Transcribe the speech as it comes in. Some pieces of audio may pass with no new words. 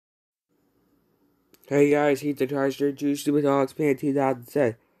Hey guys, he's the Tri-State Juice Stupid Dogs Fan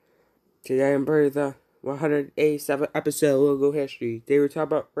 2010. Today I'm part of the 187th episode of Logo History. They were talking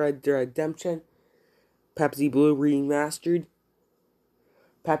about Red Dead Redemption, Pepsi Blue Remastered,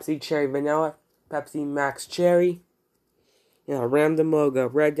 Pepsi Cherry Vanilla, Pepsi Max Cherry, random logo.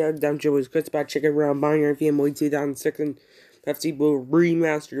 Red Dead Redemption was created by Chicken Round Binary Family 2006, and Pepsi Blue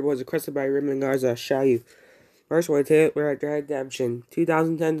Remastered was created by Raymond Garza. Show you. First one, Red Dead Redemption.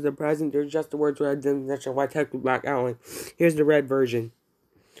 2010 to the present, there's just the words Red Dead Redemption, white text with black outline. Here's the red version.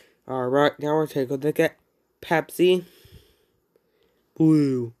 Alright, now we'll take a look at Pepsi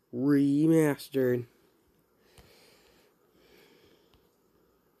Blue Remastered.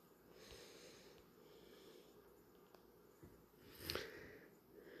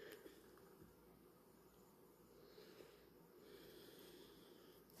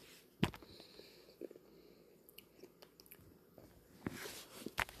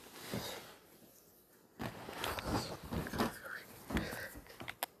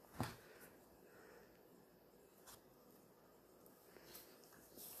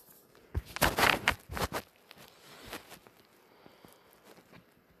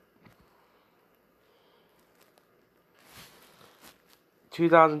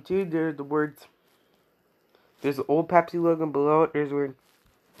 2002, there's the words. There's the old Pepsi logo below it. There's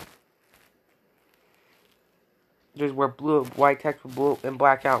where blue and white text with blue and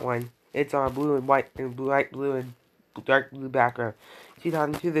black outline. It's on blue and white and light blue and dark blue background.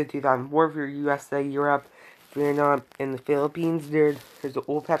 2002 to 2004 for USA, Europe, Vietnam, and the Philippines. There's the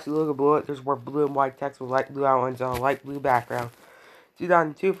old Pepsi logo below it. There's where blue and white text with light blue outlines on a light blue background.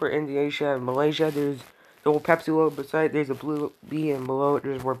 2002 for Indonesia and Malaysia. There's the old Pepsi logo beside. There's a blue B, and below it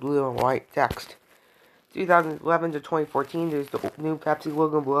there's where blue and white text. 2011 to 2014. There's the new Pepsi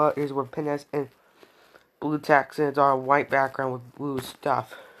logo below it. There's where Piness and blue text, and it's on a white background with blue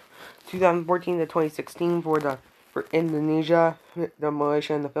stuff. 2014 to 2016 for Indonesia, the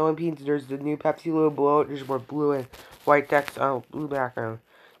Malaysia, and the Philippines. There's the new Pepsi logo below it. There's where blue and white text on a blue background.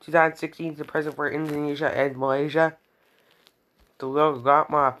 2016 to the present for Indonesia and Malaysia. The logo got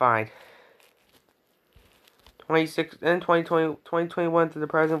modified. 2021 to the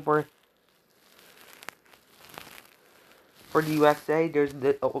present for the USA. There's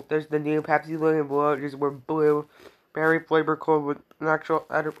the new Pepsi logo below. There's where blue berry flavor cold with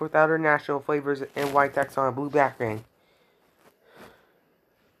other national flavors and white text on a blue background.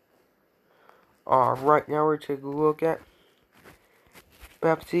 Alright, now we're taking a look at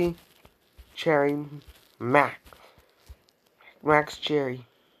Pepsi Cherry Max Cherry.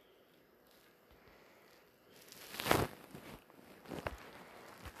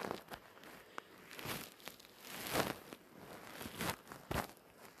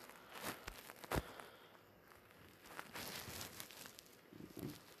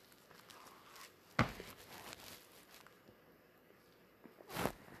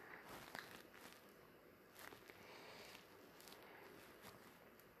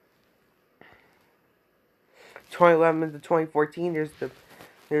 2011 to 2014,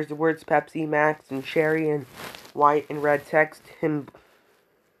 there's the words Pepsi Max and Cherry in white and red text. And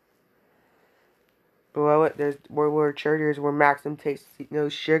below it, there's where Cherry is where Maxim tastes no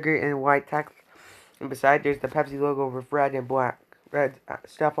sugar in white text. And beside there's the Pepsi logo with red and black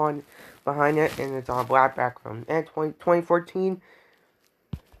stuff on behind it, and it's on a black background. And 2014,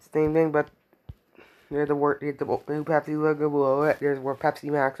 same thing, but there's the new Pepsi logo below it. There's where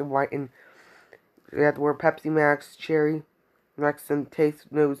Pepsi Max in white, and we have the word Pepsi Max Cherry. Maxim taste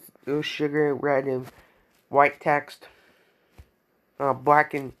no sugar, red and white text.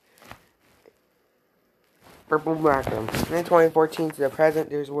 Black and purple background. And in 2014 to the present,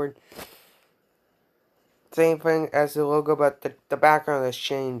 there's the word. Same thing as the logo, but the background has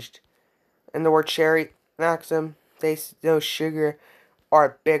changed. And the word Cherry Maxim tastes no sugar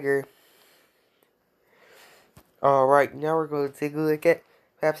are bigger. Alright, now we're going to take a look at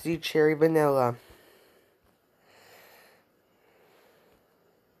Pepsi Cherry Vanilla.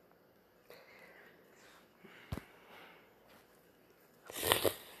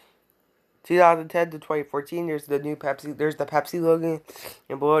 2010 to 2014, there's the new Pepsi. There's the Pepsi logo,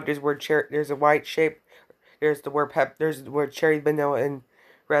 and below it there's a white shape. There's the word cherry vanilla and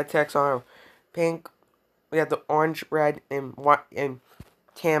red text on a pink. We have the orange, red, and white and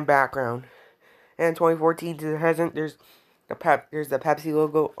tan background. And 2014 to the present, there's the Pepsi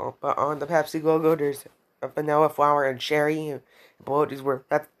logo. But on the Pepsi logo, there's a vanilla flower and cherry. And below it is where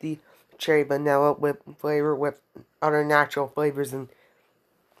Pepsi cherry vanilla with flavor with other natural flavors and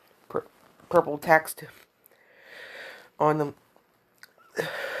purple text on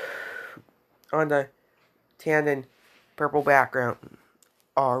the tan and purple background.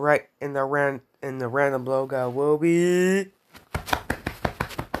 Alright, and the random logo will be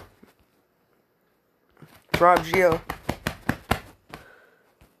Rob Gio.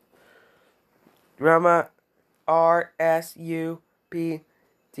 Rama RSUPDWS.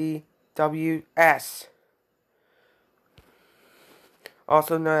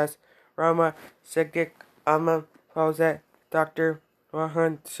 Also known as Rama Sigik Jose Dr.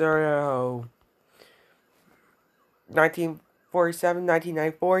 Wahan Suryo. 1947,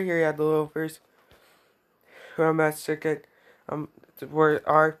 1994, here you have the little first Remastered word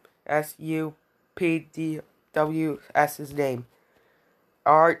RSUPDWS's name.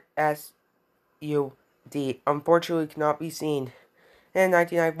 RSUD unfortunately cannot be seen. In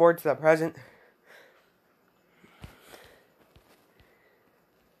 1994 to the present.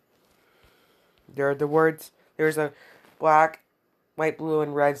 There are the words. There's a black, white, blue,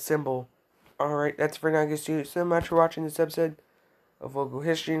 and red symbol. Alright, that's for now, guys. Thank you so much for watching this episode of Local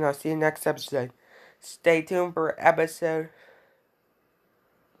History, and I'll see you next episode. Stay tuned for episode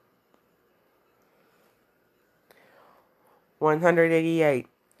 188.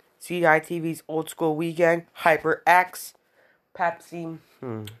 CITV's Old School Weekend, Hyper X, Pepsi,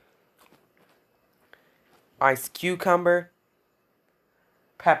 Ice Cucumber,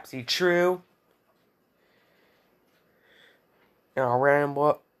 Pepsi True, and a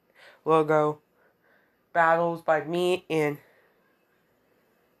random logo, battles by me and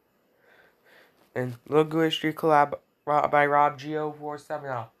Logo History collab by Rob Gio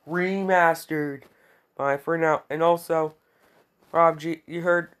 470 Remastered by for now. And also, Rob G, you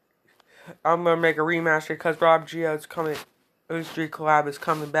heard, I'm gonna make a remaster because Rob Gio's coming. History collab is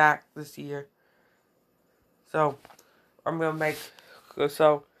coming back this year. So, I'm gonna make,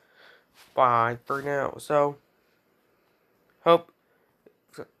 so, bye for now. So, hope,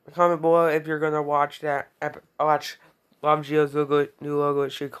 comment below if you're gonna watch that, watch Rob Gio's new Logo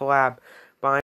History collab.